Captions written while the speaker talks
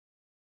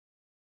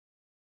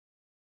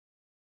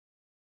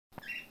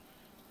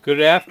Good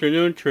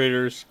afternoon,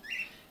 traders.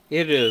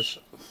 It is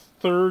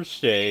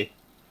Thursday,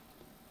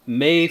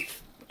 May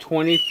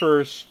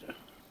 21st,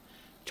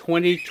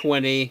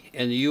 2020,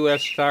 and the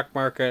U.S. stock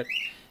market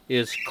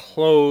is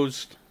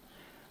closed.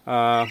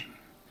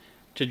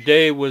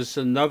 Today was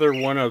another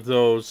one of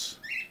those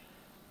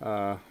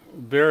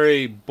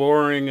very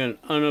boring and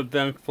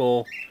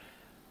uneventful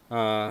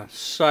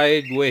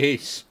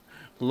sideways,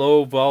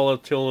 low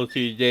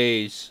volatility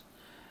days,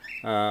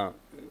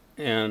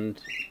 and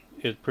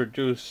it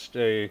produced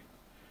a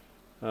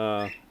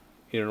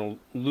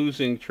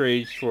losing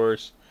trades for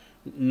us.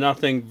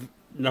 Nothing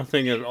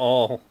at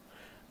all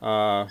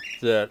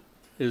that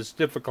is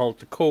difficult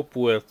to cope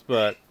with,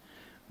 but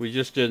we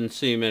just didn't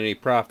see many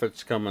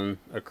profits coming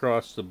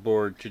across the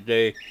board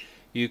today.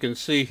 You can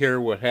see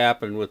here what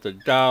happened with the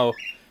Dow.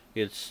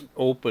 It's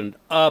opened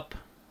up,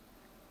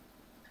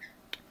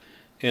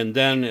 and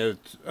then it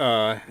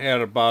had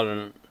about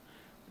a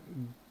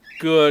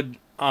good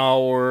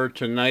hour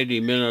to 90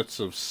 minutes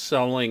of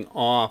selling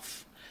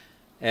off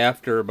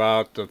after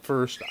about the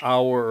first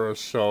hour or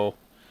so.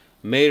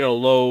 Made a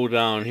low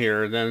down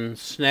here, then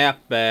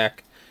snapped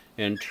back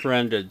and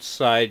trended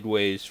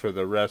sideways for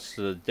the rest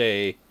of the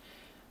day.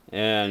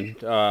 And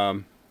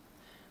the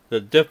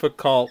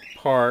difficult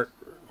part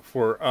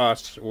for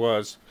us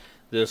was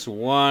this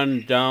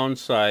one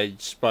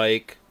downside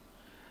spike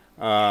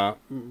put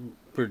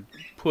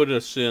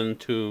us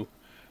into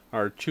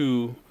our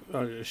two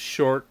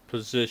short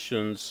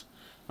positions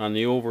on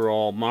the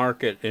overall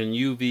market in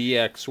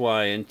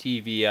UVXY and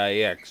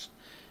TVIX,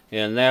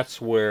 and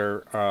that's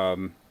where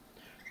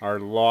our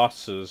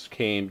losses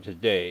came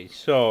today.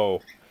 So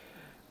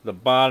the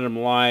bottom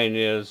line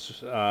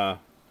is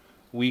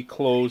we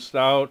closed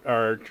out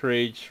our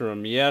trades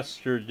from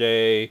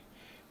yesterday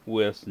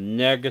with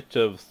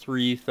negative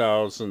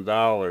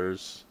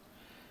 $3,000,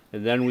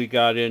 and then we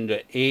got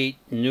into 8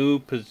 new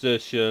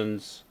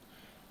positions,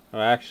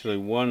 actually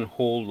one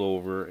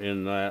holdover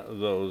in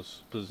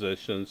those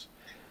positions.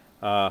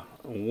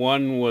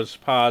 One was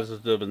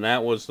positive, and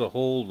that was the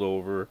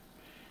holdover,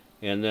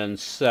 and then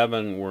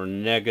 7 were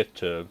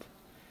negative,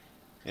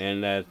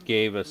 and that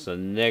gave us a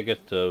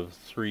negative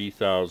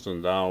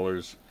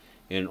 $3,000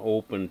 in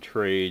open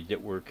trade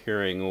that we're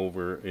carrying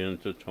over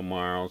into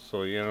tomorrow.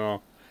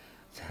 So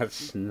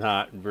that's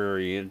not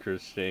very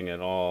interesting at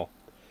all.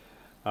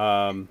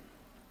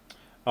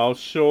 I'll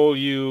show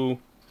you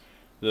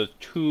the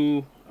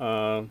two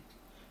the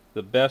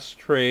best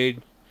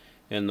trade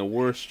and the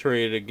worst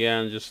trade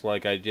again, just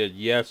like I did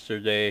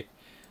yesterday.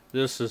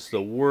 This is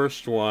the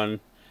worst one.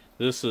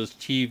 This is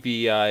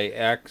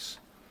TVIX,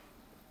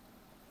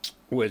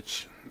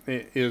 which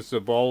is the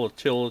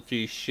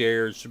volatility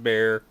shares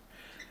bear.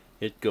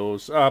 It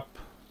goes up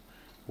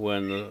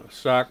when the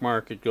stock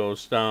market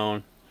goes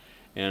down,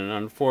 and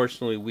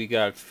unfortunately we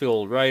got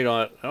filled right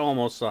on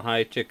almost the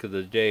high tick of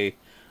the day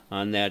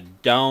on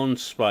that down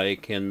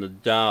spike in the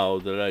Dow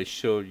that I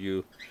showed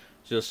you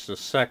just a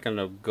second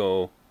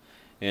ago,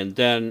 and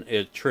then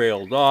it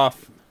trailed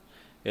off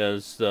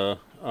as the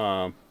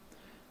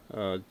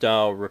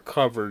Dow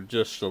recovered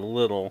just a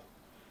little,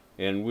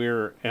 and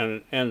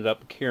ended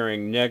up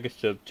carrying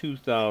negative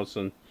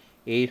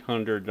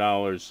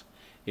 $2,800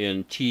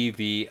 in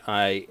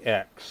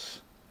TVIX,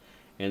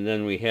 and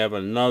then we have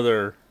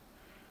another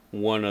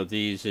one of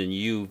these in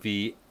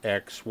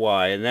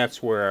UVXY, and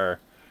that's where our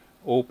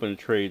open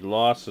trade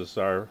losses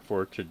are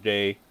for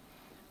today.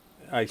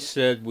 I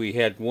said we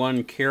had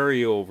one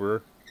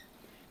carryover,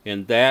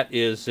 and that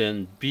is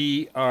in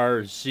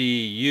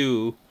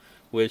BRZU,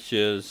 which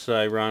is,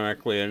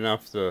 ironically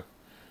enough, the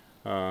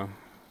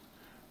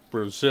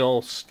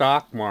Brazil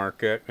stock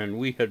market, and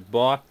we had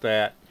bought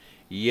that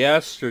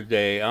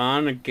yesterday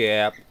on a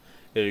gap.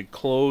 It had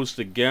closed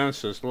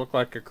against us. Looked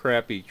like a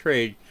crappy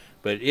trade,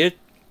 but it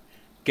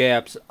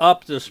gaps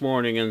up this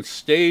morning and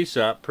stays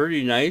up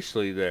pretty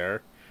nicely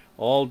there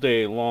all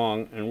day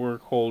long, and we're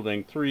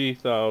holding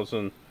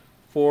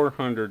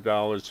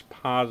 $3,400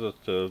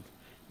 positive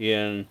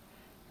in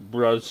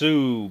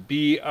Brazil,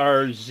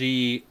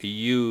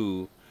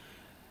 BRZU.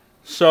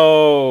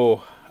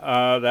 So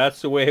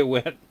that's the way it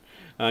went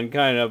on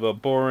kind of a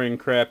boring,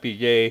 crappy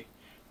day.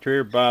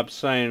 Trader Bob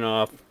signing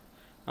off.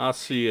 I'll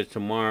see you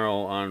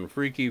tomorrow on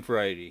Freaky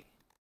Friday.